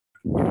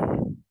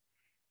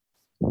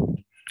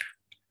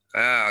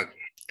Uh,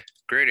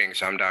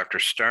 Greetings, I'm Dr.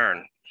 Sterne.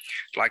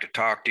 I'd like to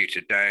talk to you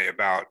today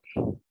about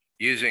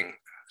using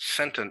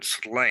sentence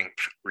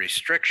length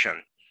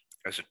restriction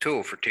as a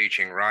tool for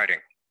teaching writing.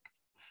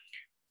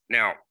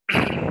 Now,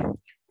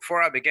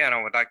 before I begin,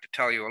 I would like to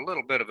tell you a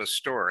little bit of a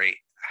story,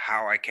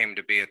 how I came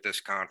to be at this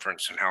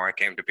conference and how I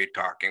came to be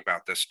talking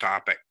about this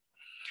topic.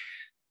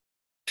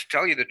 To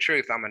tell you the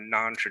truth, I'm a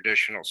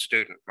non-traditional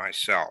student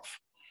myself.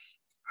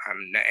 I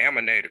am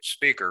a native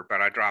speaker, but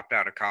I dropped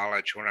out of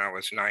college when I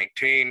was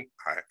 19.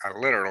 I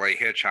literally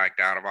hitchhiked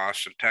out of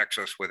Austin,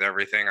 Texas with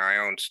everything I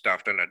owned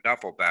stuffed in a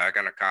duffel bag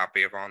and a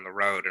copy of On the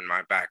Road in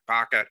my back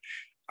pocket.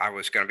 I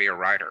was going to be a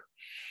writer.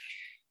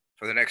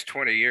 For the next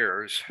 20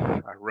 years,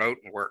 I wrote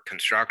and worked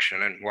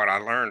construction, and what I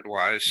learned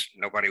was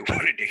nobody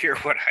wanted to hear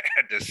what I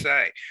had to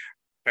say.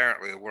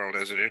 Apparently, the world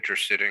isn't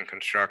interested in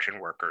construction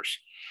workers.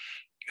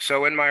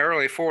 So in my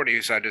early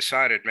 40s, I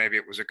decided maybe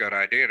it was a good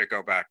idea to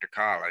go back to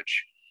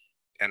college.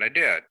 And I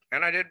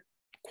did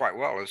quite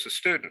well as a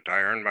student. I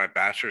earned my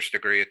bachelor's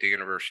degree at the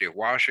University of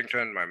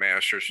Washington, my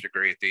master's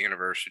degree at the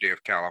University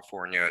of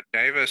California at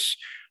Davis,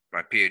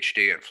 my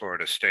PhD at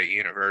Florida State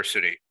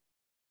University.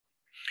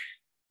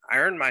 I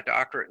earned my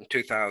doctorate in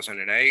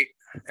 2008,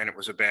 and it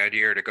was a bad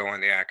year to go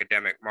in the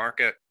academic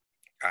market.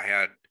 I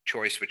had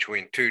choice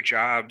between two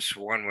jobs.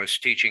 One was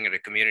teaching at a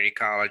community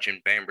college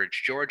in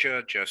Bainbridge,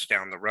 Georgia, just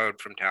down the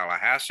road from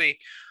Tallahassee.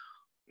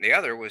 The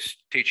other was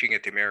teaching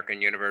at the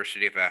American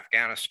University of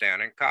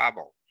Afghanistan in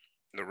Kabul.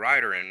 The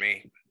writer in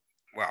me,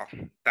 well,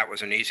 that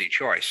was an easy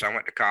choice. I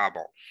went to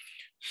Kabul.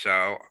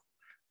 So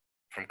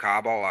from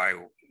Kabul, I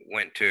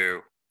went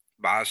to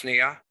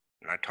Bosnia,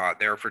 and I taught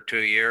there for 2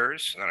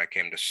 years. And then I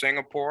came to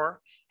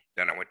Singapore.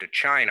 Then I went to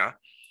China.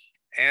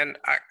 And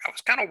I was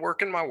kind of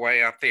working my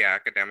way up the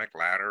academic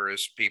ladder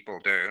as people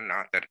do.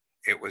 Not that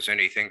it was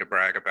anything to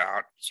brag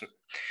about.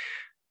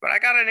 But I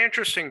got an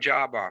interesting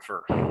job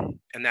offer,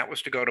 and that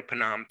was to go to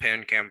Phnom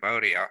Penh,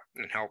 Cambodia,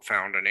 and help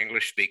found an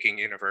English-speaking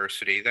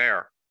university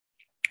there.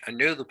 I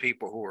knew the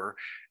people who were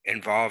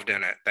involved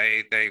in it.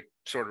 They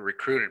sort of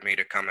recruited me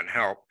to come and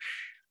help.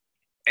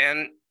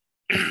 And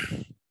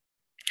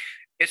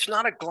it's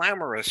not a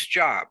glamorous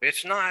job.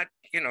 It's not,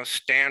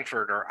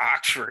 Stanford or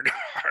Oxford,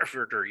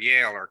 Harvard or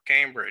Yale or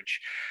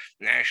Cambridge,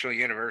 National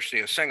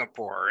University of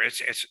Singapore.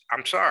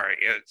 I'm sorry,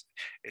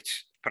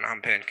 it's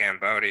Phnom Penh,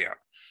 Cambodia.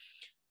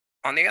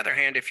 On the other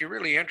hand, if you're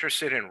really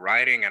interested in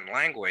writing and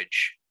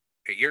language,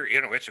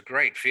 it's a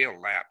great field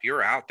lab.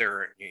 You're out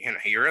there,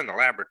 you're in the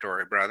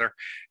laboratory, brother.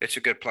 It's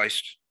a good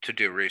place to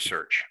do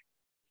research.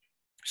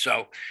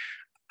 So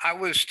I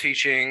was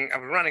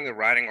running the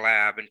writing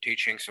lab and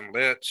teaching some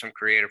lit, some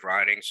creative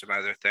writing, some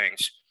other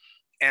things.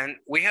 And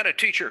we had a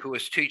teacher who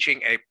was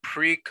teaching a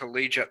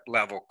pre-collegiate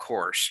level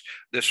course.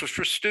 This was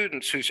for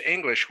students whose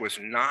English was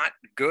not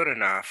good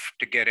enough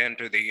to get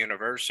into the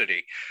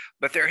university,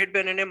 but there had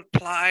been an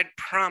implied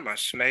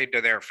promise made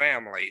to their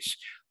families.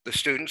 The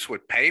students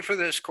would pay for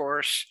this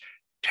course,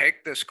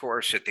 take this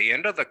course. At the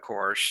end of the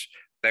course,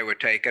 they would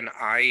take an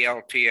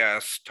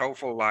IELTS,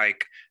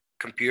 TOEFL-like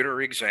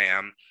computer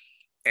exam,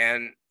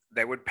 and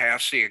they would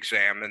pass the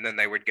exam, and then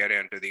they would get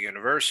into the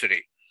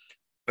university.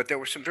 But there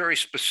were some very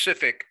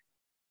specific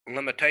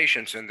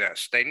limitations in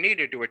this. They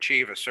needed to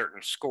achieve a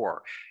certain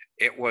score.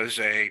 It was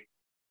a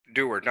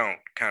do or don't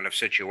kind of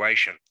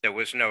situation. There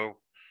was no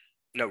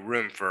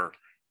room for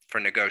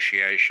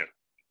negotiation.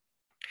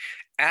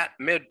 At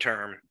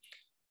midterm,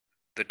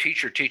 the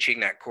teacher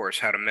teaching that course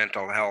had a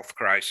mental health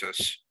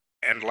crisis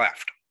and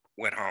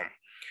went home.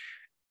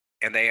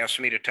 And they asked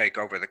me to take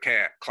over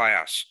the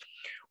class.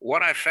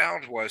 What I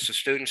found was the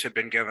students had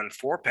been given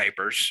 4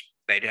 papers.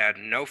 They'd had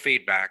no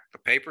feedback. The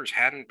papers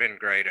hadn't been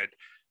graded.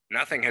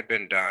 Nothing had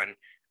been done.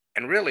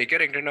 And really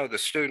getting to know the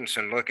students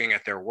and looking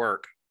at their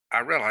work,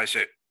 I realized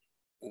that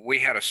we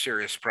had a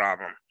serious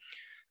problem.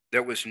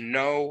 There was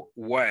no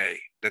way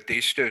that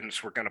these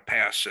students were going to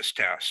pass this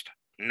test.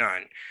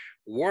 None.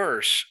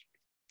 Worse,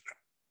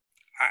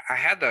 I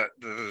had the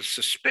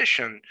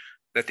suspicion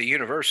that the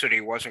university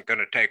wasn't going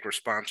to take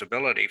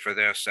responsibility for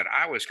this, that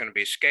I was going to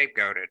be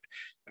scapegoated.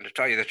 And to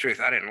tell you the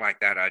truth, I didn't like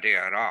that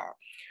idea at all.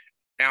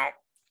 Now,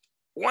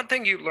 one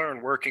thing you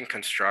learn working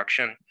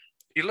construction,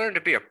 you learn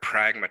to be a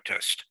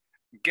pragmatist,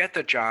 get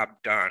the job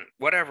done,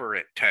 whatever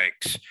it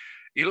takes.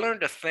 You learn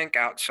to think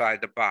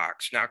outside the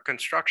box. Now,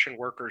 construction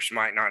workers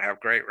might not have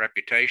great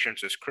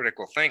reputations as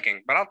critical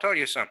thinking, but I'll tell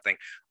you something,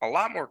 a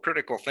lot more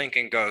critical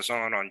thinking goes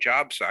on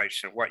job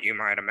sites than what you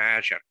might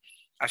imagine.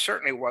 I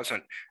certainly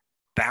wasn't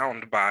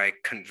bound by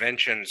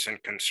conventions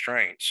and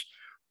constraints.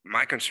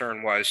 My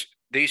concern was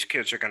these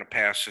kids are going to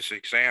pass this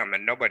exam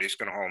and nobody's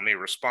going to hold me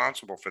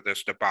responsible for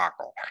this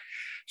debacle.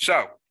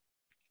 So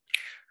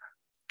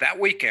that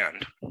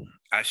weekend,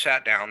 I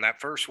sat down, that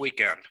first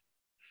weekend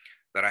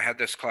that I had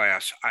this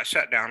class, I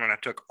sat down and I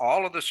took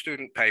all of the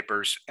student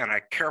papers and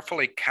I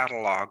carefully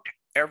cataloged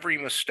every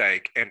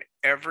mistake in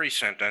every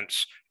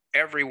sentence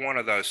every one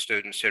of those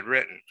students had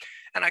written.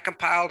 And I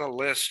compiled a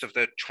list of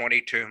the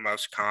 22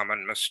 most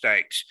common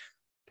mistakes.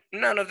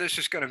 None of this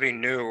is going to be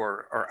new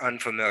or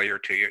unfamiliar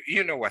to you.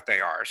 You know what they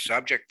are: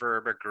 subject,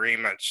 verb,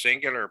 agreement,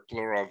 singular,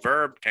 plural,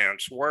 verb,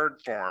 tense,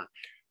 word form.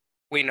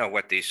 We know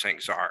what these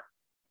things are.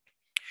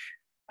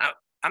 Now,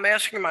 I'm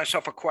asking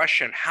myself a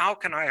question: how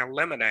can I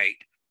eliminate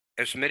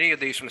as many of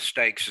these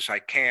mistakes as I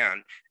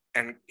can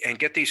and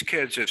get these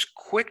kids as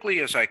quickly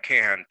as I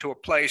can to a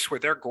place where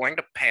they're going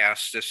to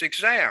pass this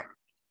exam?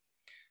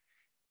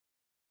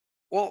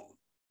 Well,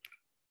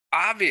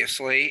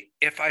 obviously,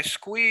 if I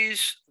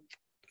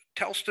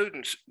tell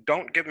students,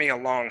 don't give me a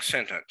long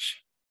sentence.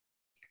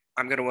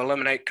 I'm going to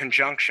eliminate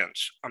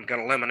conjunctions. I'm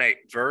going to eliminate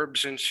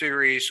verbs in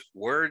series,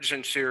 words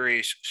in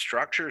series,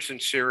 structures in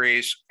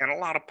series, and a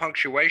lot of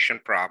punctuation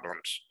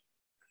problems.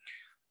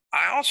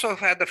 I also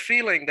had the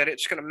feeling that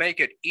it's going to make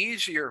it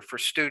easier for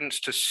students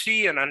to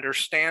see and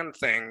understand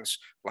things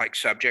like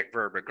subject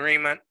verb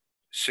agreement,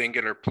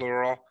 singular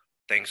plural,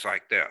 things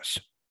like this.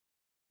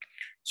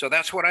 So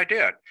that's what I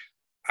did.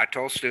 I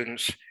told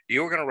students,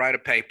 you're going to write a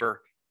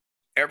paper.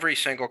 Every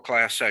single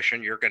class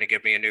session, you're going to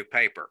give me a new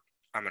paper.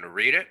 I'm going to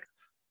read it,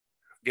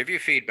 give you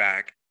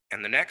feedback,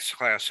 and the next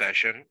class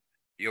session,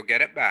 you'll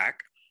get it back,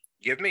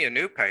 give me a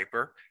new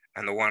paper,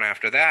 and the one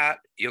after that,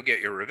 you'll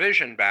get your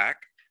revision back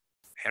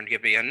and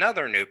give me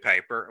another new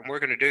paper, and we're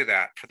going to do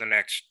that for the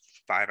next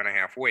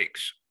 5.5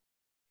 weeks.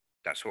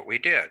 That's what we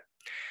did.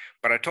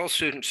 But I told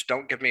students,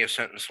 don't give me a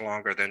sentence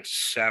longer than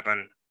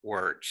 7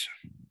 words.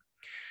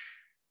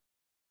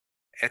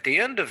 At the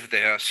end of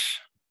this,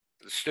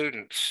 the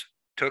students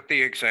took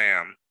the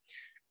exam,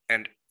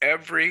 and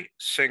every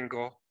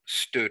single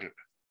student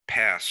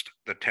passed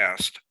the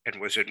test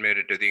and was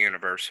admitted to the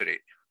university.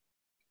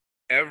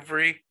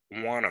 Every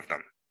one of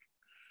them.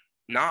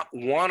 Not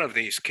one of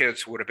these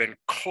kids would have been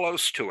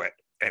close to it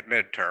at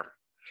midterm.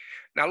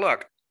 Now,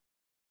 look,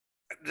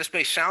 this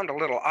may sound a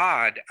little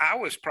odd. I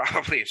was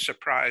probably as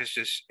surprised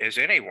as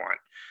anyone,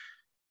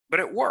 but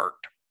it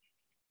worked.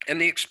 And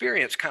the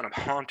experience kind of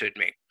haunted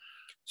me.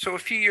 So a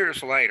few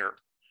years later,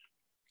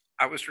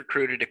 I was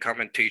recruited to come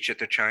and teach at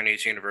the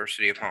Chinese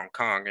University of Hong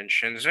Kong in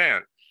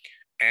Shenzhen.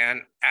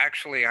 And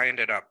actually, I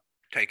ended up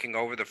taking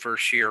over the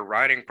first year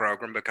writing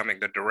program, becoming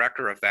the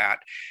director of that.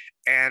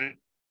 And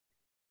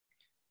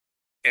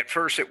at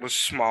first it was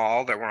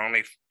small. There were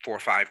only 4 or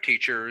 5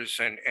 teachers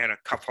and a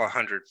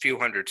few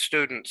hundred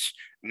students.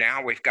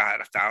 Now we've got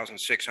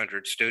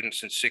 1,600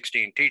 students and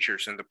 16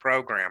 teachers in the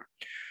program.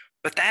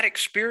 But that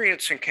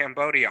experience in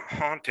Cambodia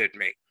haunted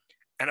me.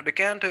 And I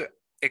began to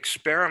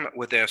experiment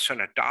with this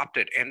and adopt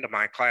it into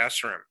my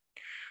classroom.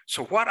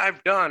 So what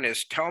I've done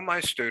is tell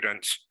my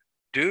students,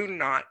 do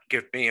not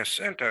give me a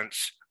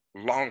sentence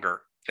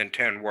longer than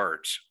 10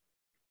 words.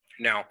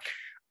 Now,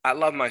 I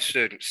love my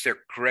students. They're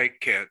great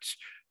kids.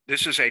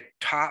 This is a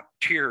top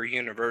tier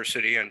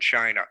university in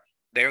China.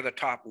 They're the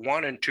top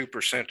 1% and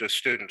 2% of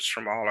students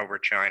from all over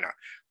China.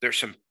 There's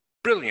some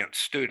brilliant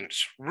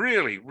students,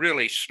 really,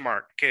 really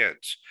smart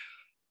kids.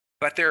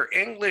 But their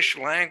English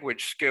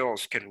language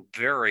skills can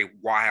vary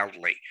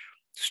wildly.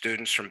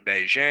 Students from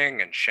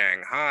Beijing and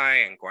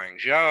Shanghai and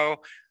Guangzhou,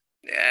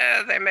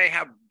 they may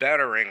have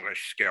better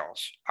English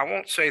skills. I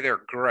won't say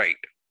they're great,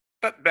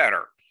 but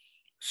better.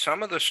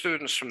 Some of the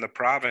students from the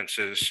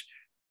provinces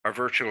are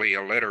virtually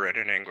illiterate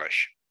in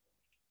English.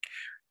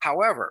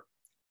 However,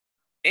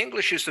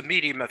 English is the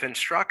medium of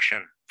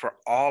instruction for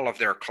all of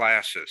their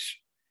classes.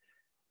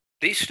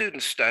 These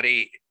students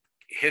study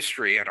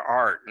history and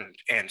art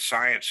and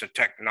science and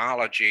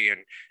technology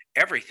and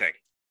everything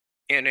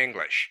in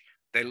English.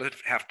 They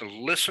have to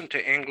listen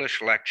to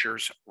English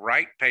lectures,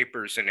 write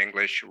papers in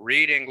English,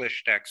 read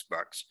English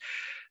textbooks.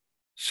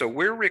 So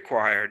we're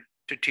required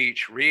to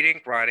teach reading,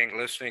 writing,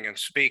 listening, and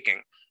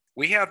speaking.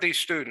 We have these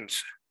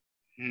students,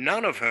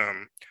 none of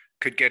whom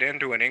could get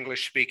into an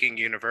English-speaking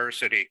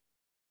university.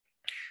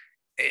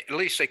 At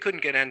least they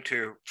couldn't get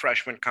into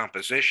freshman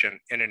composition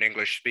in an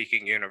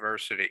English-speaking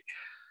university.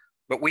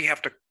 But we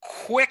have to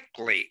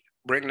quickly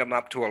bring them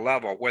up to a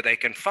level where they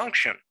can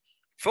function,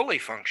 fully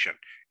function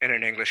in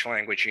an English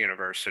language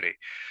university.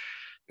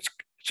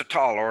 It's a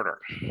tall order.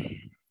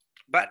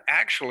 But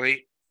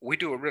actually, we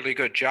do a really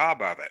good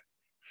job of it.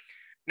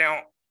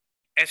 Now,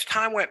 as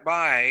time went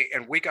by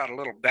and we got a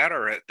little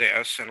better at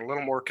this and a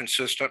little more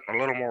consistent and a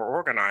little more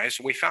organized,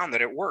 we found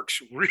that it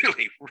works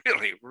really,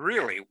 really,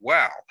 really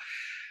well.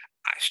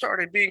 I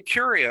started being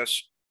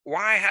curious.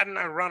 Why hadn't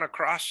I run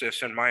across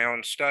this in my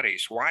own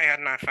studies? Why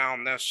hadn't I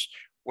found this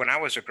when I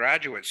was a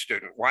graduate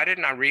student? Why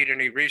didn't I read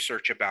any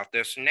research about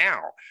this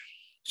now?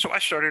 So I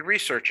started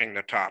researching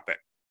the topic.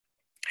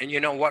 And you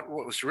know what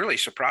was really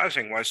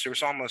surprising was there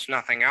was almost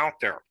nothing out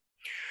there.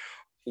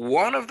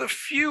 One of the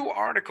few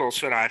articles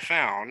that I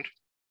found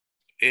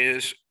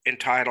is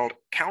entitled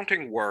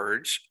Counting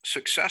Words,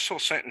 Successful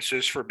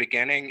Sentences for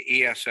Beginning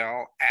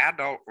ESL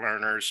Adult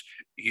Learners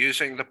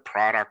Using the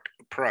Product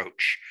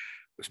Approach.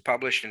 It was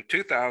published in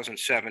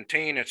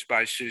 2017. It's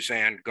by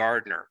Suzanne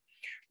Gardner.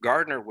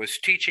 Gardner was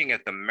teaching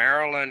at the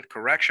Maryland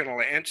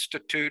Correctional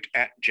Institute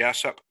at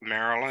Jessup,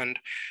 Maryland.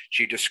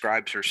 She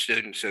describes her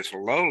students as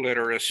low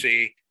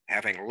literacy,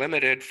 having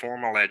limited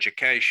formal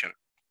education.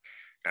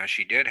 Now,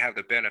 she did have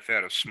the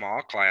benefit of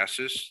small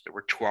classes. There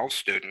were 12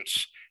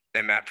 students.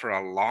 They met for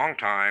a long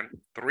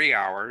time, 3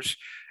 hours.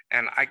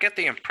 And I get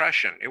the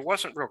impression, it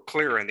wasn't real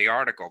clear in the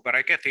article, but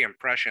I get the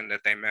impression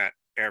that they met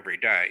every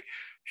day.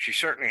 She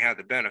certainly had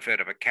the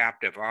benefit of a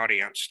captive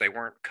audience. They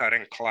weren't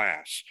cutting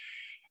class.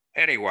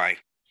 Anyway,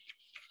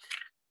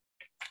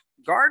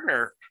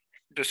 Gardner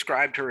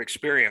described her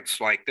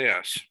experience like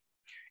this.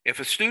 If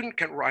a student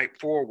can write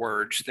 4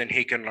 words, then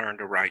he can learn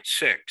to write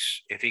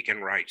 6. If he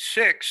can write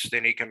 6,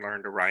 then he can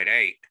learn to write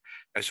 8.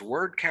 As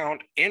word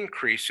count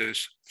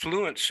increases,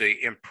 fluency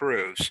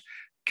improves.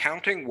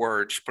 Counting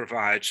words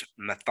provides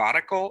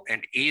methodical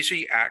and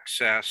easy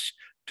access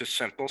to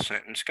simple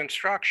sentence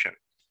construction.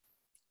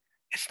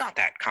 It's not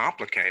that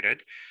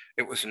complicated.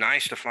 It was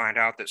nice to find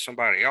out that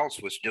somebody else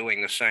was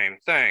doing the same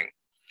thing.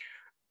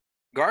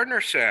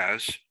 Gardner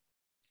says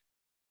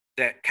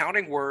that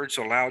counting words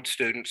allowed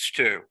students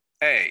to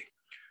A,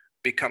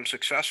 become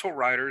successful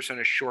writers in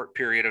a short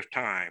period of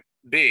time.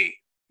 B,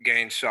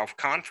 gain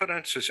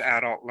self-confidence as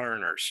adult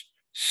learners.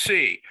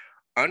 C,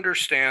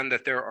 understand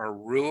that there are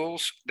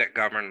rules that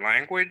govern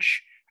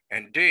language.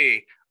 And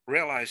D,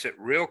 realize that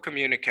real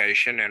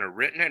communication in a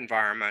written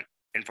environment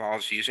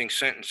involves using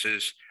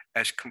sentences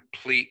as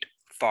complete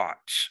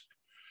thoughts.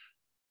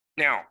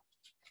 Now,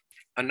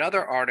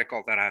 another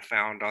article that I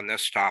found on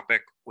this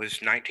topic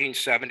was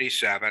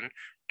 1977,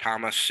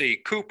 Thomas C.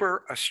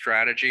 Cooper, A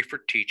Strategy for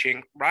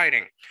Teaching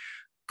Writing.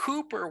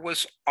 Cooper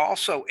was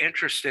also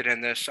interested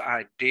in this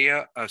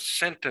idea of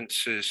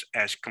sentences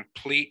as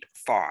complete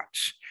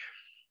thoughts.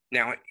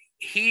 Now,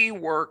 he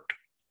worked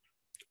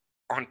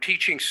on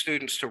teaching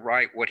students to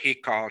write what he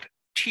called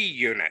T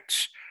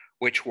units,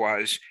 which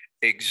was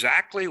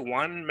exactly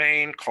one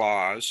main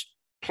clause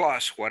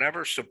plus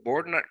whatever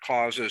subordinate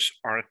clauses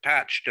are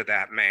attached to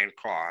that main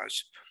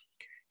clause.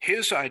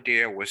 His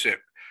idea was that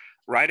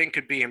writing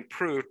could be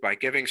improved by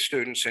giving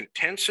students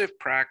intensive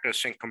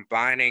practice in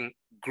combining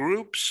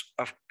groups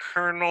of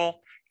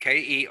kernel,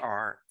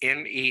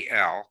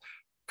 Kernel,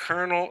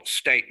 kernel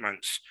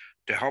statements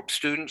to help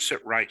students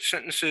that write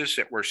sentences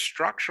that were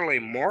structurally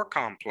more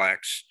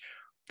complex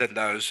than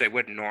those they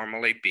would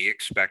normally be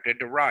expected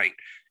to write.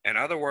 In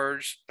other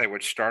words, they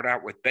would start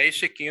out with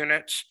basic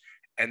units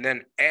and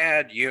then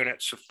add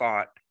units of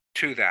thought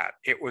to that.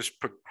 It was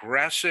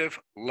progressive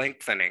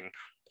lengthening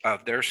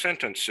of their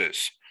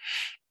sentences.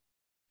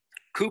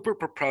 Cooper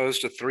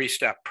proposed a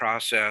 3-step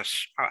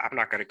process. I'm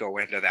not going to go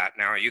into that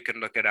now. You can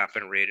look it up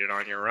and read it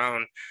on your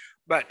own.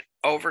 But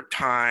over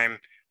time,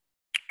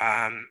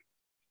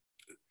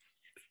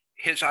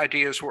 his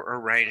ideas were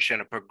arranged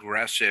in a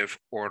progressive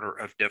order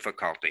of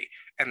difficulty.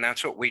 And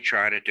that's what we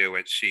try to do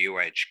at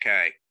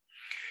CUHK.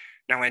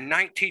 Now, in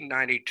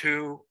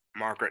 1992,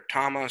 Margaret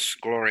Thomas,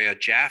 Gloria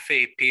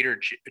Jaffe,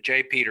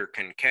 J. Peter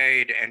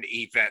Kincaid, and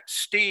Yvette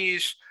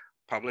Stees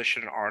published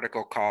an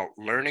article called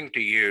Learning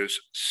to Use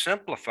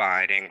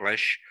Simplified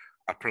English,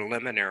 a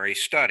Preliminary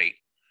Study.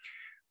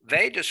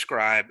 They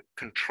describe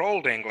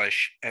controlled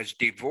English as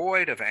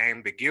devoid of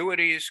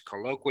ambiguities,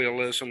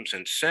 colloquialisms,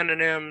 and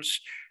synonyms.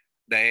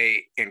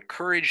 They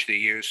encourage the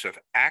use of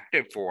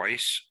active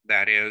voice,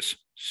 that is,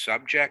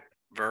 subject,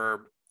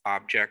 verb,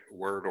 object,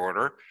 word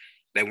order.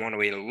 They want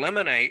to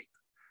eliminate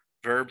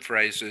verb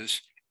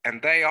phrases,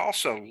 and they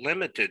also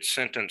limited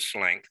sentence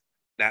length,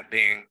 that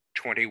being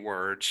 20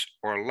 words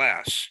or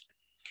less.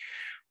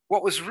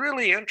 What was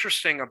really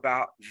interesting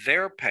about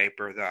their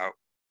paper, though,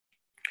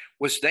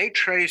 was they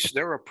traced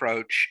their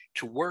approach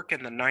to work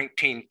in the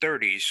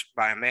 1930s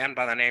by a man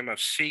by the name of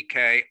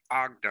C.K.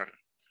 Ogden.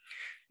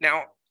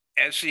 Now,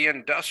 as the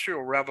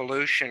Industrial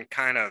Revolution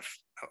kind of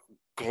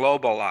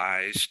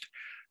globalized,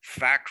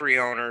 factory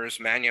owners,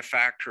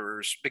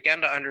 manufacturers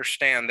began to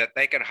understand that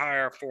they could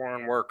hire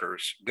foreign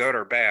workers, good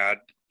or bad.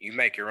 You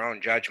make your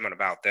own judgment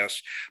about this,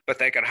 but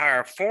they could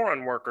hire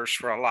foreign workers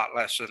for a lot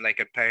less than they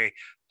could pay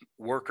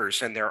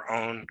workers in their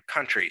own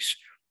countries.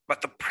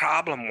 But the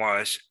problem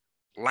was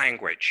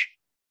language.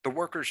 The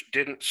workers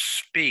didn't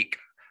speak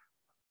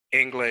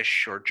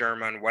English or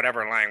German,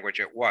 whatever language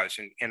it was.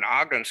 In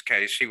Ogden's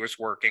case, he was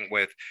working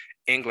with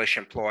English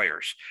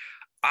employers.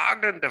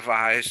 Ogden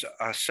devised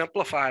a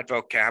simplified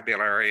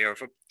vocabulary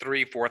of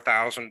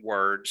 3,000-4,000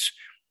 words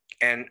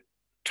and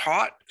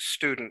taught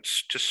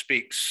students to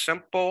speak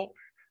simple,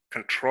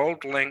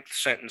 controlled length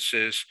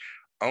sentences,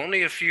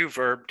 only a few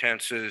verb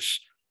tenses.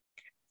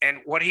 And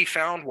what he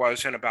found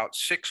was in about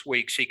 6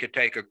 weeks, he could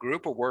take a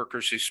group of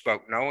workers who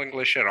spoke no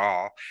English at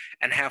all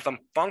and have them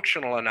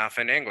functional enough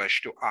in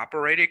English to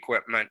operate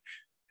equipment,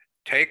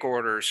 take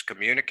orders,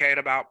 communicate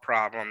about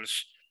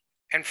problems,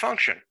 and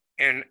function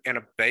in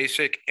a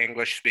basic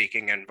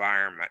English-speaking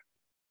environment.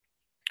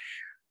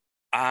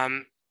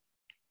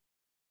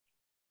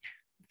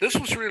 This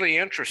was really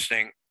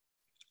interesting.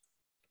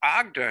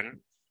 Ogden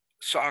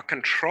saw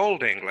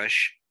controlled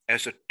English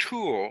as a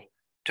tool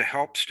to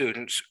help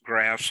students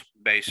grasp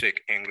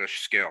basic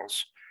English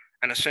skills.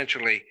 And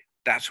essentially,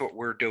 that's what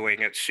we're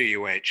doing at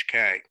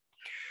CUHK.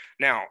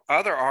 Now,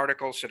 other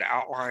articles that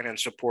outline and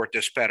support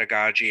this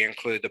pedagogy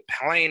include the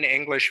Plain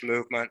English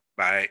Movement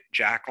by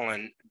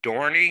Jacqueline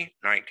Dorney,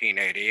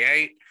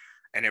 1988,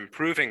 and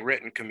Improving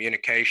Written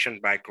Communication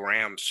by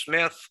Graham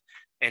Smith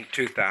in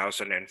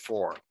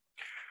 2004.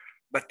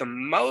 But the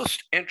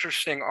most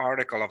interesting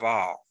article of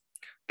all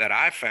that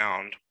I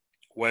found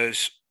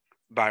was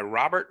by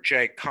Robert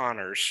J.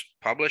 Connors,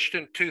 published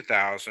in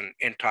 2000,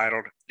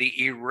 entitled The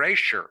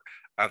Erasure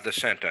of the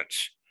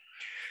Sentence.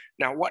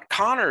 Now, what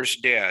Connors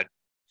did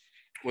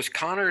was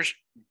Connors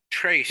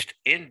traced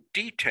in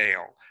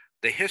detail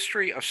the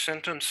history of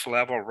sentence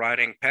level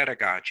writing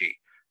pedagogy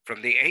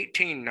from the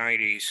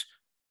 1890s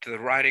to the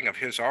writing of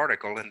his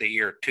article in the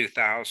year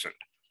 2000.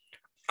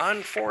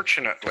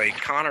 Unfortunately,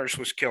 Connors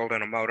was killed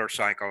in a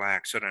motorcycle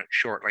accident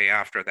shortly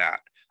after that.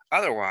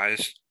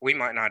 Otherwise, we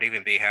might not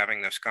even be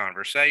having this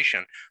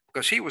conversation,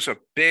 because he was a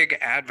big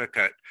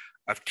advocate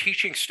of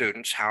teaching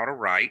students how to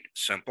write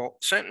simple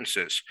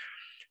sentences.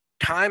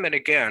 Time and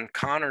again,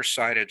 Connors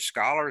cited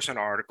scholars and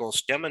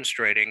articles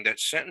demonstrating that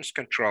sentence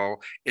control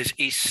is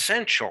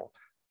essential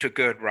to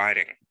good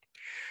writing.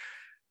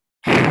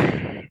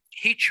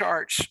 He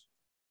charts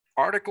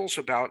articles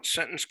about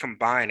sentence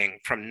combining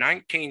from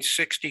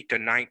 1960 to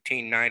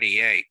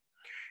 1998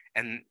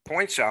 and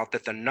points out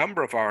that the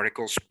number of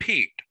articles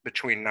peaked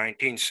between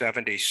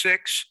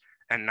 1976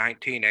 and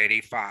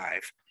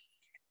 1985.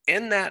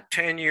 In that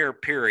 10-year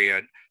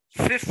period,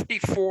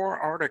 54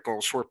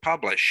 articles were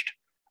published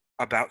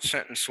about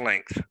sentence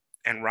length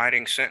and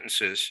writing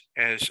sentences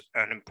as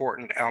an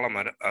important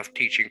element of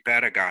teaching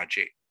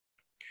pedagogy.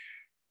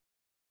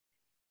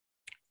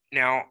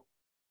 Now,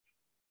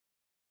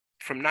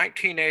 from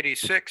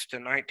 1986 to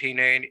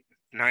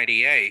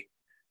 1998,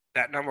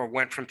 that number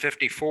went from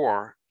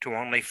 54 to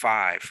only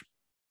 5.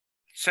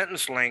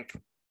 Sentence length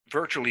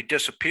virtually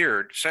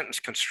disappeared. Sentence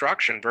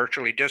construction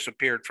virtually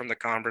disappeared from the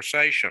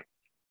conversation.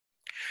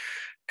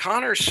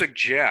 Connors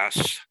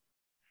suggests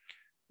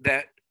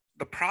that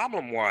the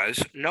problem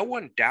was no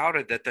one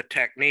doubted that the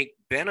technique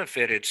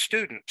benefited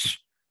students,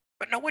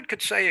 but no one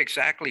could say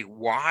exactly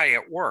why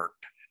it worked.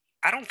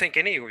 I don't think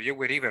any of you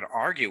would even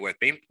argue with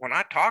me. When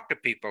I talk to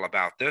people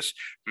about this,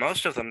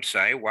 most of them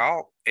say,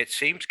 well, it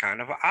seems kind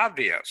of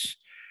obvious.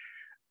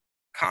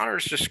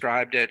 Connors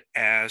described it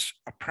as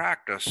a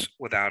practice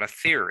without a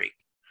theory,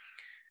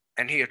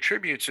 and he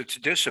attributes its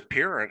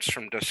disappearance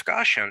from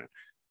discussion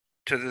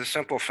to the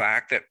simple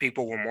fact that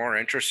people were more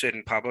interested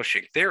in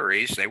publishing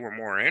theories. They were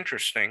more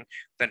interesting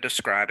than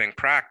describing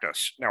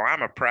practice. Now,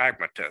 I'm a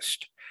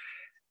pragmatist,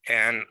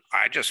 and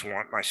I just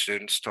want my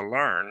students to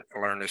learn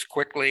as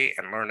quickly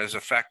and learn as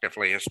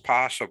effectively as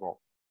possible.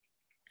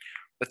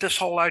 But this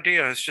whole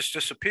idea has just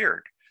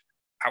disappeared.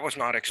 I was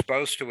not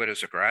exposed to it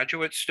as a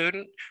graduate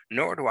student,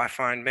 nor do I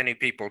find many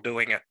people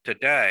doing it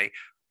today.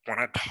 When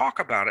I talk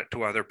about it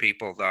to other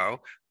people,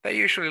 though, they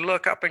usually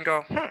look up and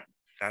go,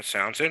 that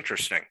sounds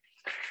interesting.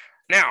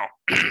 Now,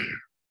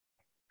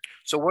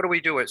 so what do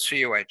we do at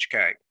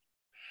CUHK?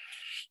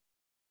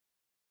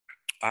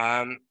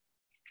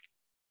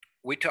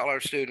 We tell our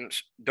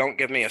students, don't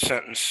give me a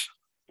sentence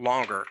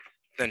longer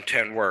than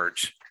 10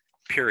 words,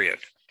 period.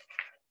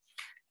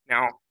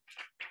 Now,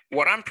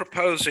 what I'm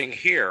proposing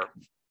here,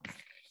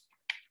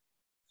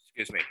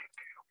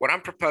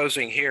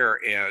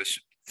 is,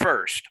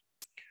 first,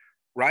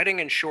 writing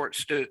in short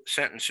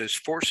sentences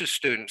forces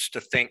students to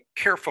think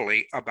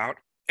carefully about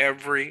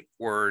every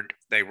word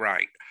they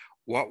write.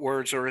 What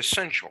words are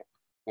essential?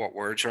 What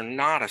words are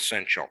not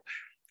essential?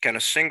 Can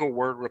a single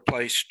word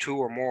replace 2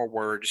 or more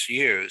words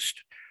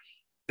used?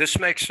 This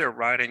makes their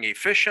writing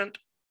efficient.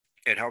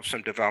 It helps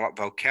them develop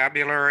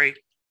vocabulary.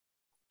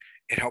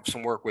 It helps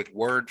them work with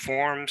word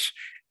forms.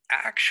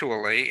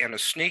 Actually, in a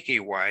sneaky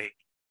way,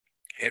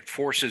 it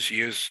forces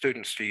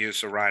students to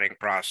use the writing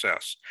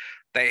process.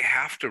 They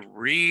have to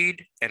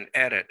read and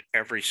edit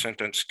every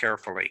sentence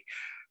carefully.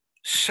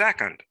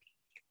 Second,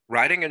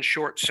 writing in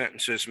short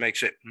sentences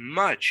makes it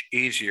much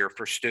easier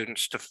for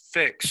students to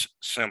fix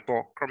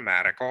simple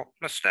grammatical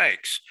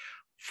mistakes.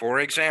 For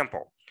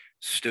example,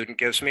 student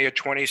gives me a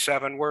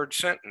 27-word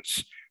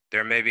sentence.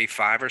 There may be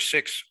 5 or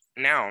 6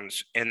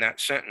 nouns in that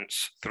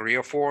sentence, 3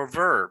 or 4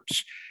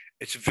 verbs.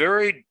 It's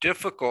very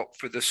difficult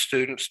for the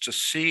students to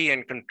see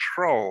and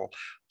control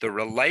the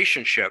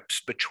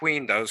relationships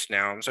between those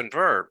nouns and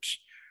verbs.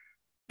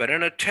 But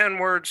in a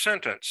 10-word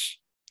sentence,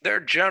 they're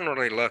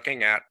generally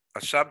looking at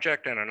a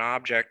subject and an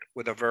object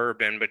with a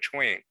verb in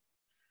between.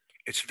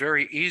 It's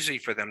very easy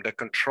for them to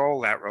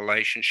control that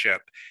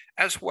relationship,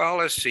 as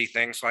well as see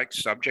things like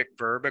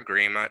subject-verb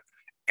agreement.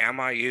 Am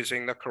I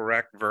using the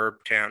correct verb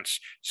tense,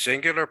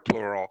 singular,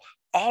 plural?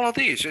 All of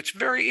these, it's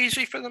very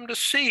easy for them to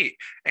see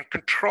and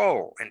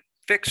control and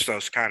fix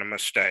those kind of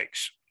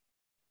mistakes.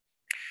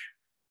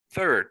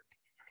 Third,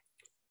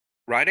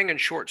 writing in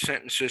short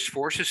sentences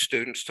forces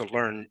students to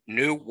learn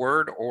new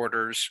word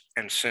orders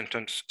and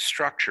sentence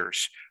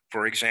structures.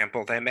 For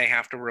example, they may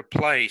have to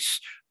replace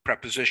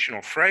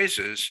prepositional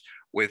phrases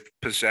with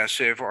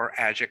possessive or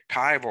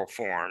adjectival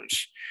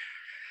forms.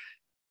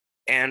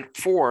 And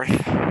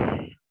fourth,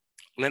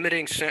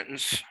 limiting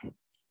sentence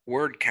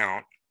word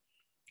count,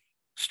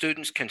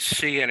 students can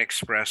see and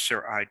express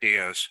their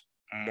ideas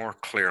more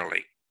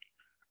clearly.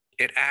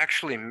 it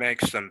actually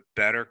makes them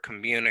better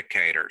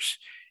communicators.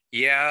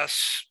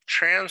 Yes,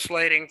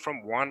 translating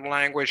from one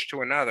language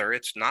to another,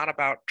 it's not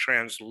about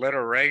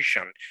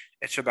transliteration,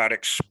 it's about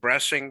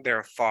expressing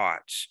their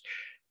thoughts.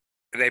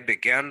 They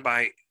begin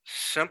by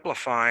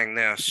simplifying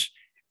this,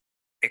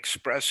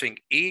 expressing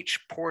each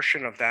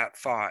portion of that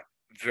thought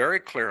very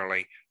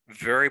clearly,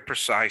 very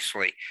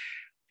precisely.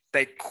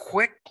 They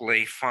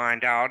quickly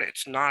find out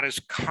it's not as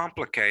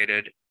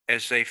complicated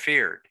as they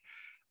feared.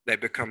 They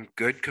become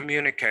good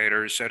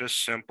communicators at a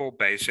simple,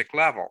 basic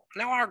level.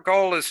 Now, our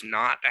goal is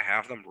not to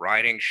have them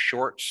writing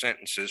short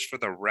sentences for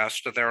the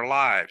rest of their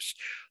lives.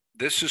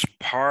 This is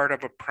part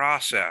of a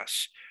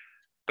process,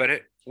 but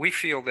we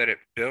feel that it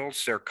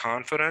builds their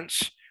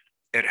confidence.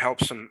 It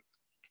helps them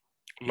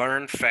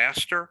learn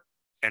faster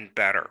and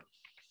better.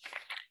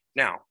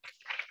 Now,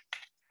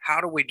 how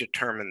do we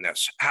determine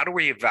this? How do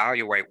we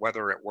evaluate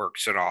whether it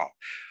works at all?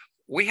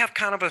 We have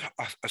kind of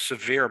a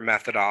severe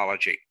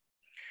methodology.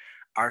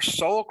 Our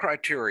sole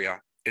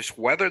criteria is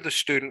whether the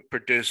student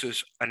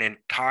produces an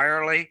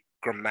entirely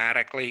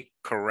grammatically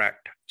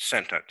correct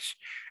sentence.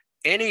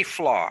 Any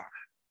flaw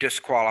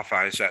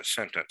disqualifies that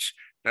sentence.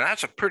 Now,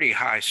 that's a pretty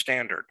high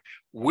standard.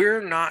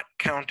 We're not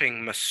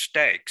counting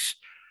mistakes.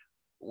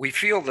 We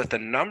feel that the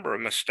number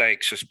of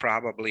mistakes is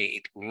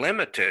probably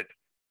limited,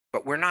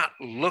 but we're not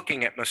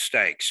looking at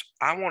mistakes.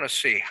 I want to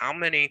see how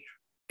many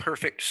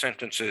perfect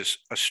sentences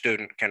a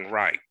student can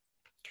write.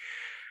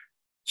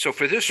 So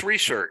for this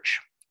research,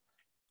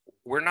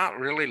 we're not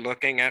really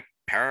looking at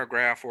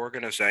paragraph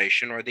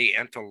organization or the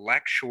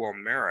intellectual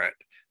merit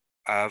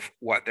of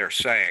what they're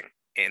saying.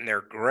 In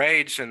their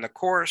grades in the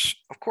course,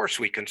 of course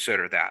we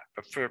consider that.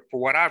 But for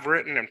what I've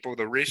written and for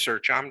the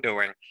research I'm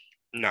doing,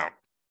 no.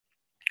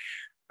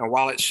 Now,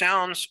 while it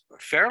sounds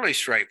fairly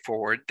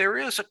straightforward, there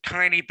is a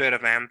tiny bit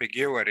of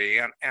ambiguity,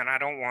 and I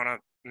don't want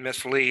to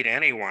mislead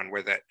anyone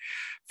with it.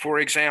 For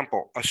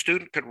example, a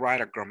student could write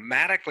a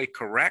grammatically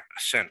correct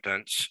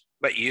sentence,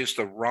 but use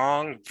the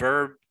wrong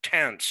verb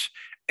tense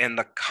in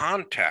the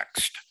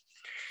context.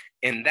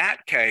 In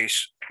that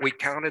case, we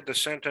counted the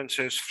sentence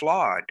as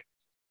flawed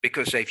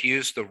because they've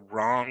used the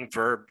wrong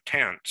verb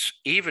tense,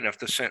 even if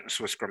the sentence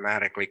was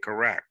grammatically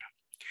correct.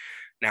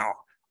 Now,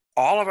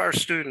 all of our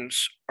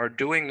students are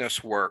doing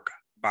this work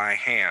by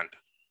hand.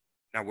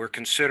 Now, we're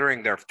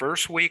considering their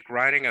first week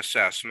writing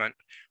assessment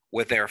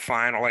with their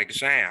final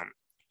exam.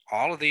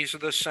 All of these are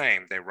the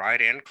same. They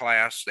write in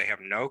class. They have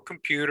no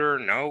computer,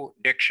 no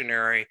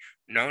dictionary,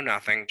 no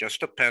nothing,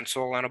 just a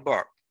pencil and a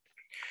book.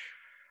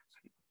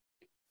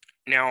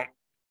 Now,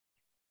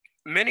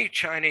 many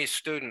Chinese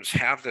students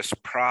have this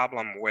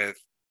problem with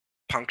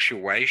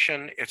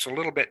punctuation. It's a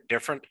little bit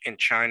different in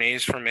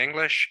Chinese from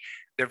English.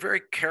 They're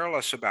very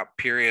careless about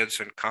periods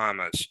and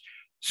commas.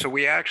 So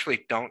we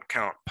actually don't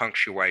count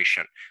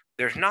punctuation.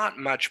 There's not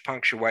much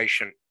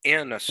punctuation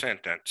in a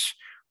sentence,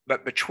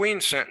 but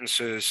between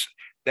sentences,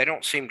 they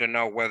don't seem to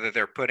know whether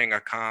they're putting a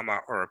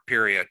comma or a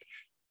period.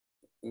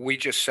 We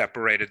just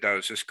separated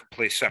those as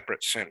complete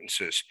separate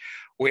sentences.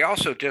 We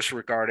also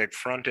disregarded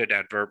fronted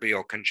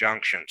adverbial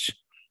conjunctions.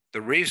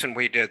 The reason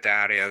we did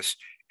that is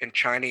in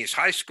Chinese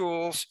high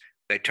schools,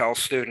 they tell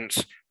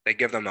students, they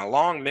give them a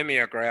long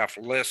mimeograph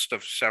list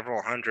of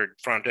several hundred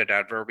fronted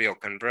adverbial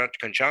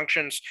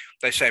conjunctions.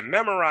 They say,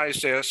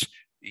 memorize this,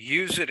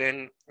 use it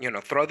in,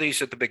 throw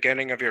these at the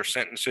beginning of your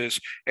sentences.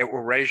 It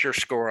will raise your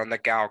score on the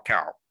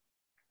Gaokao.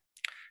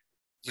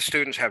 The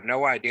students have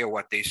no idea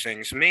what these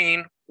things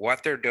mean,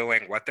 what they're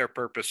doing, what their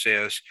purpose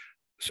is.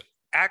 So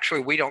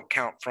actually, we don't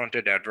count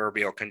fronted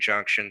adverbial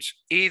conjunctions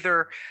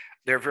either.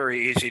 They're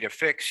very easy to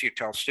fix. You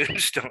tell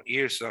students don't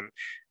use them,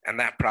 and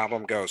that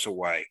problem goes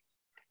away.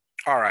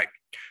 All right,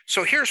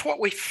 so here's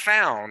what we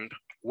found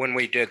when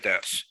we did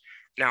this.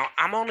 Now,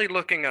 I'm only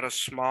looking at a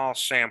small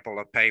sample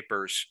of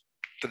papers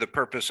for the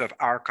purpose of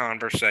our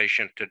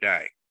conversation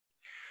today.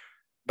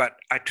 But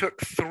I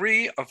took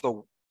 3 of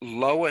the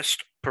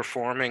lowest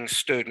performing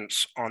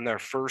students on their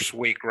first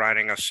week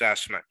writing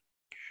assessment.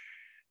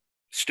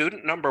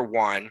 Student number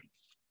 1,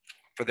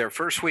 for their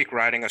first week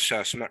writing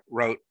assessment,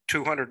 wrote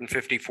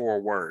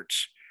 254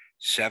 words,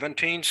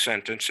 17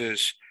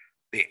 sentences.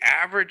 The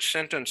average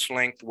sentence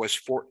length was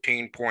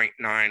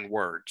 14.9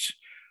 words.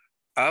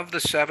 Of the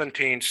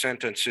 17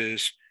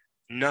 sentences,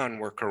 none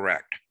were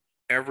correct.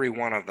 Every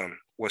one of them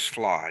was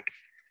flawed.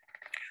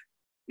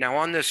 Now,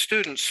 on this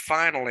student's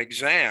final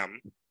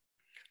exam,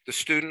 the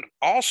student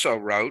also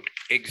wrote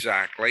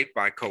exactly,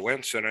 by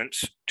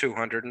coincidence,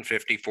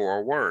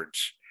 254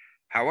 words.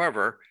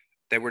 However,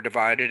 they were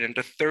divided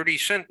into 30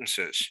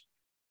 sentences.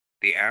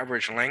 The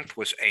average length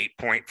was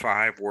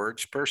 8.5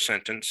 words per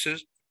sentence.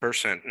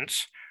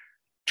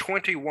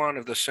 21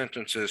 of the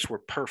sentences were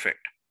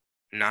perfect.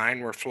 9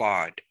 were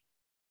flawed.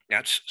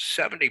 That's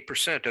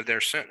 70% of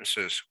their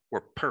sentences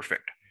were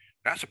perfect.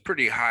 That's a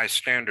pretty high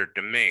standard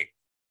to me.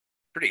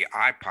 Pretty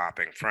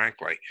eye-popping,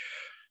 frankly.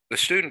 The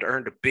student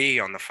earned a B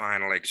on the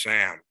final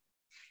exam.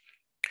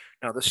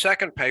 Now, the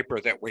second paper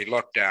that we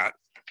looked at,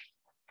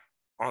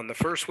 on the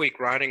first week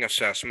writing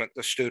assessment,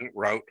 the student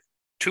wrote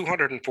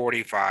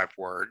 245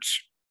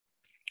 words.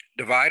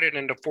 divided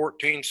into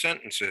 14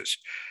 sentences.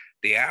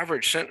 The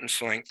average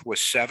sentence length was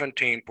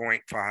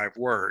 17.5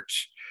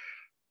 words.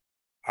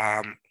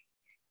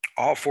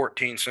 All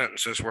 14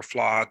 sentences were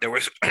flawed. There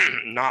was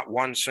not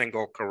one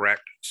single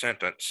correct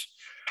sentence.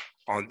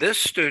 On this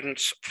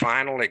student's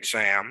final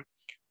exam,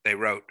 they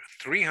wrote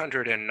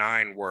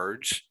 309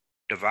 words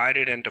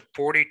divided into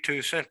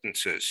 42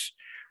 sentences.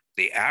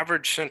 The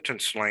average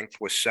sentence length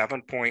was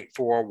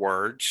 7.4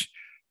 words.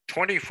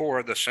 24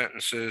 of the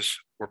sentences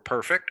were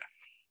perfect.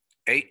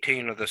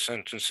 18 of the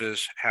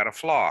sentences had a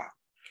flaw.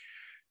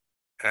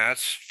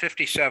 That's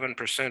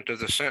 57% of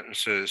the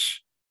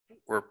sentences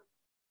were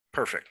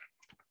perfect,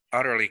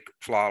 utterly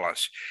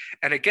flawless.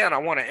 And again, I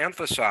want to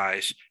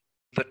emphasize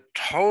the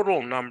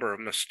total number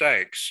of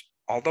mistakes,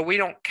 although we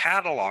don't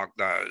catalog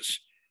those,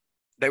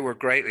 they were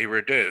greatly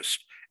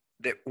reduced.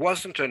 It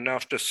wasn't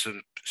enough to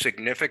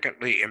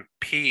significantly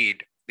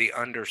impede the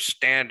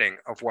understanding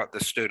of what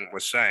the student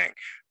was saying.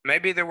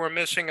 Maybe they were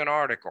missing an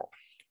article.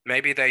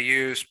 Maybe they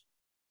used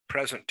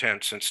present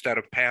tense instead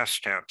of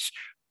past tense.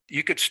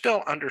 You could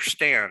still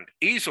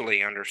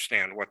easily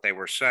understand what they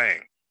were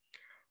saying.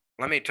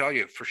 Let me tell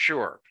you for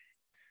sure,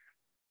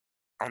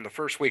 on the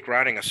first week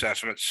writing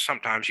assessments,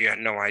 sometimes you had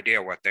no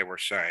idea what they were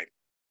saying.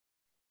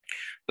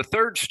 The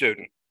third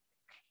student,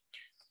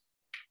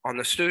 on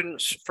the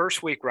student's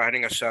first week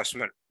writing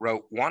assessment,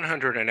 wrote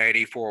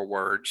 184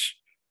 words,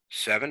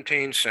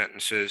 17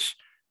 sentences,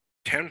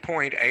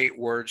 10.8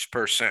 words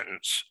per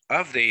sentence.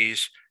 Of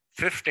these,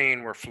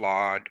 15 were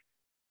flawed,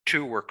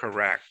 2 were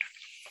correct.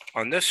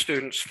 On this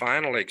student's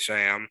final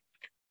exam,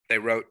 they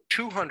wrote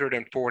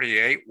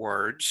 248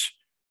 words,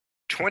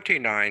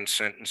 29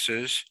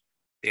 sentences.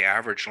 The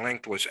average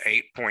length was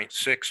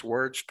 8.6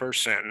 words per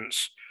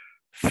sentence.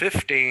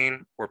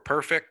 15 were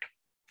perfect.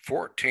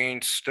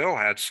 14 still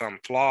had some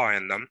flaw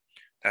in them.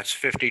 That's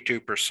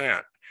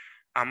 52%.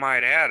 I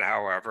might add,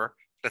 however,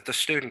 that the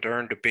student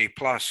earned a B+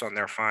 on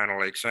their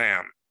final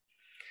exam.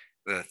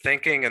 The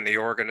thinking and the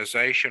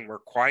organization were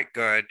quite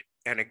good.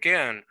 And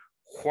again,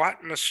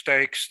 what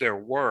mistakes there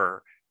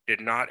were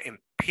did not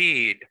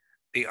impede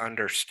the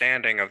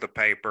understanding of the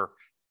paper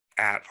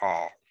at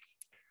all.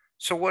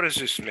 So what does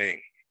this mean?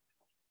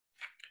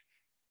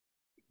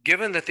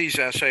 Given that these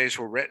essays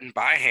were written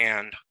by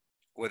hand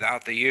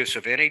without the use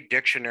of any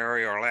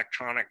dictionary or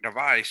electronic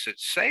device,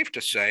 it's safe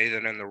to say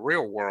that in the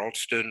real world,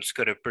 students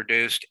could have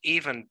produced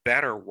even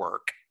better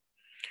work.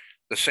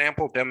 The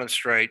sample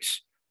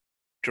demonstrates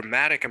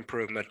dramatic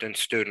improvement in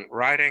student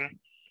writing.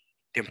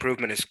 The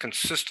improvement is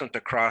consistent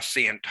across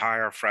the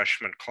entire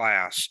freshman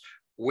class.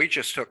 We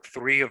just took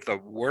 3 of the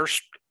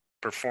worst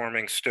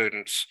performing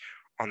students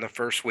on the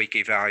first week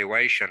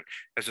evaluation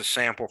as a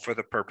sample for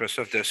the purpose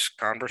of this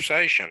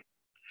conversation.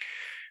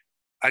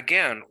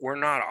 Again, we're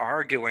not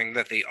arguing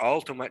that the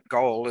ultimate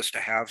goal is to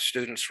have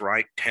students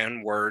write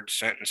 10-word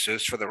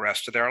sentences for the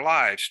rest of their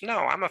lives. No,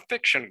 I'm a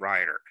fiction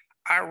writer.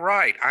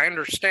 I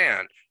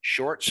understand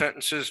short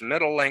sentences,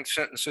 middle-length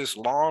sentences,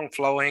 long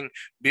flowing,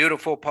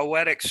 beautiful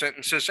poetic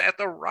sentences at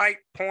the right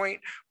point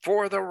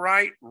for the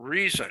right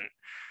reason,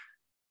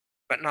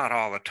 but not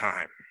all the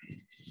time.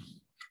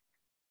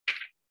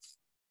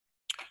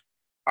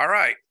 All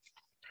right.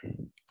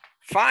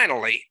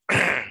 Finally,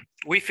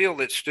 we feel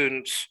that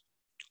students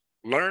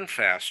learn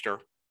faster,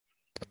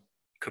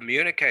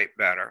 communicate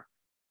better.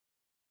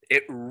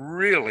 It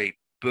really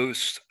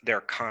boosts their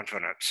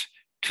confidence.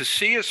 To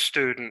see a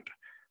student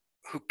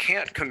who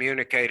can't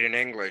communicate in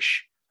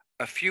English,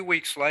 a few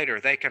weeks later,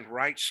 they can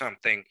write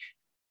something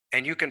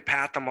and you can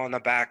pat them on the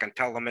back and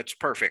tell them it's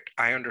perfect.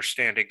 I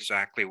understand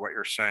exactly what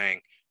you're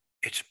saying.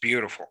 It's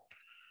beautiful.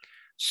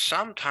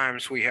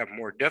 Sometimes we have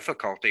more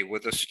difficulty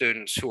with the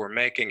students who are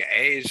making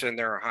A's in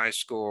their high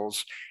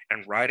schools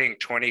and writing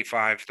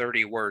 25,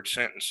 30-word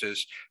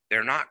sentences.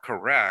 They're not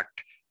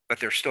correct, but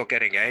they're still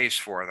getting A's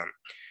for them.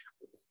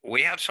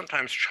 We have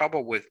sometimes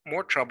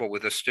more trouble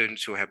with the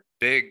students who have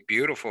big,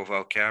 beautiful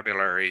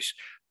vocabularies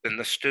than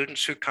the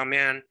students who come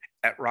in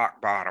at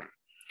rock bottom.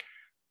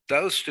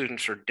 Those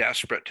students are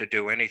desperate to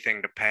do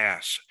anything to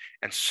pass,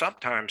 and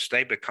sometimes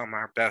they become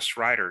our best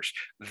writers.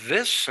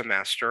 This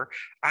semester,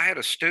 I had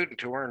a student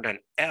who earned an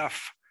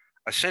F,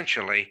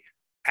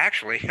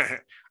 actually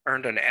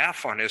earned an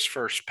F on his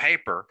first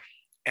paper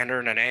and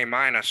earned an A-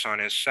 on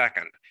his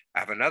second. I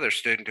have another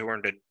student who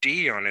earned a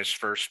D on his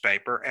first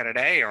paper and an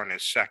A on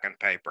his second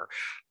paper.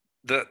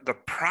 The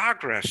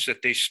progress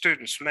that these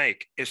students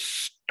make is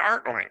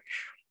startling.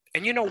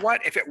 And you know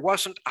what? If it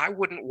wasn't, I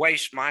wouldn't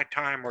waste my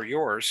time or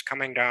yours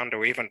coming down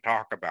to even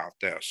talk about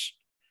this.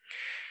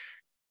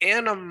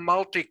 In a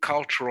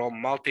multicultural,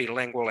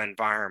 multilingual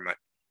environment,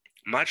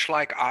 much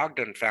like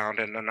Ogden found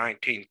in the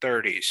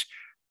 1930s,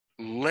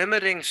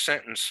 limiting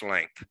sentence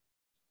length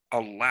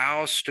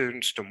allows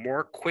students to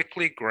more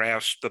quickly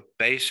grasp the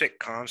basic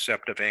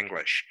concept of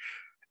English.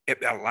 It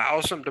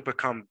allows them to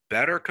become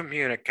better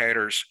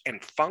communicators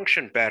and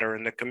function better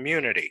in the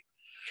community.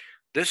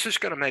 This is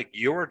going to make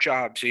your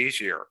jobs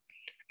easier.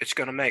 It's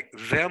going to make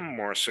them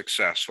more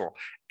successful.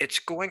 It's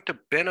going to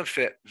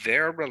benefit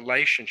their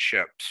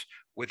relationships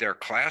with their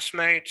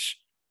classmates,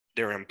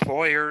 their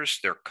employers,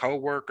 their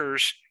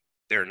coworkers,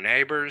 their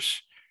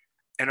neighbors.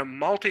 In a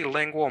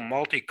multilingual,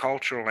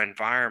 multicultural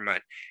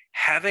environment,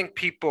 having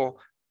people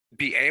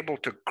be able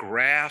to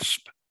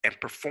grasp and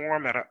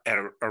perform at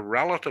a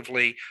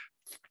relatively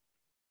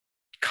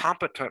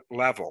competent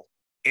level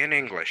in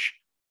English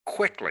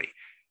quickly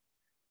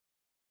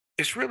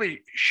is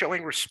really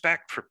showing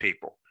respect for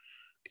people.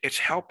 It's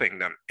helping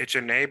them, it's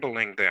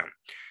enabling them.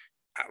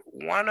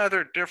 One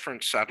other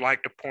difference I'd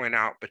like to point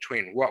out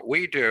between what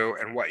we do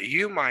and what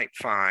you might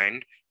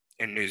find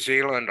in New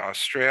Zealand,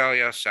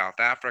 Australia, South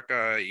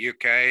Africa,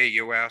 UK,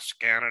 US,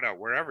 Canada,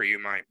 wherever you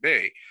might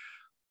be.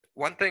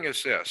 One thing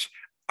is this: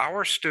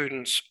 our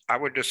students, I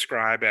would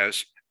describe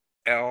as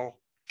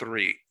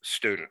L3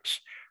 students.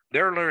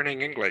 They're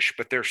learning English,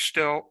 but they're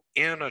still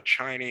in a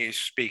Chinese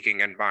speaking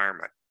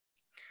environment.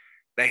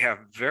 They have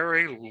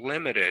very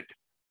limited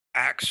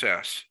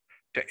access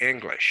to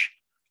English.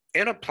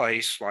 In a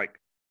place like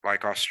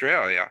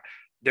Australia,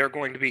 they're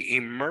going to be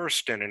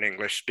immersed in an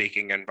English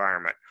speaking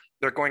environment.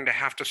 They're going to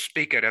have to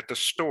speak it at the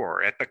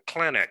store, at the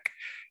clinic,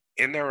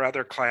 in their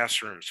other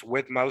classrooms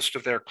with most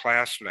of their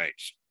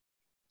classmates.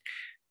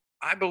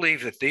 I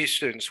believe that these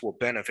students will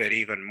benefit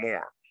even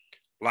more.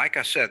 Like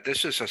I said,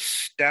 this is a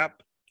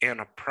step in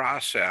a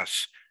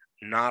process,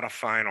 not a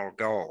final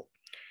goal,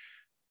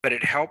 but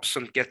it helps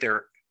them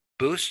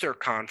boost their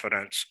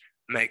confidence,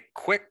 make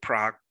quick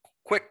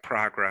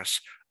progress,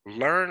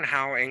 learn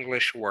how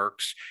English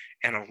works,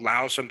 and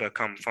allows them to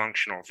become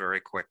functional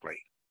very quickly.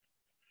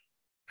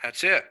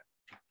 That's it.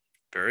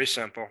 Very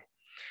simple.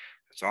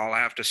 That's all I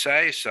have to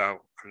say. So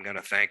I'm going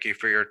to thank you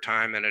for your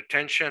time and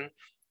attention.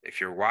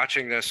 If you're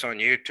watching this on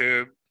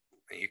YouTube,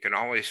 you can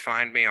always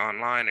find me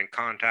online and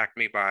contact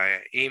me by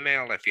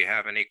email if you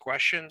have any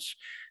questions.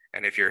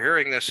 And if you're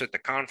hearing this at the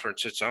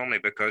conference, it's only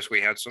because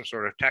we had some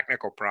sort of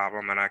technical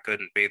problem and I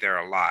couldn't be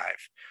there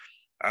live.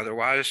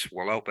 Otherwise,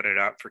 we'll open it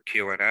up for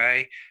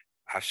Q&A.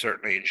 I've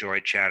certainly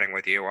enjoyed chatting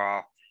with you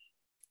all.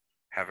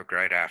 Have a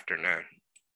great afternoon.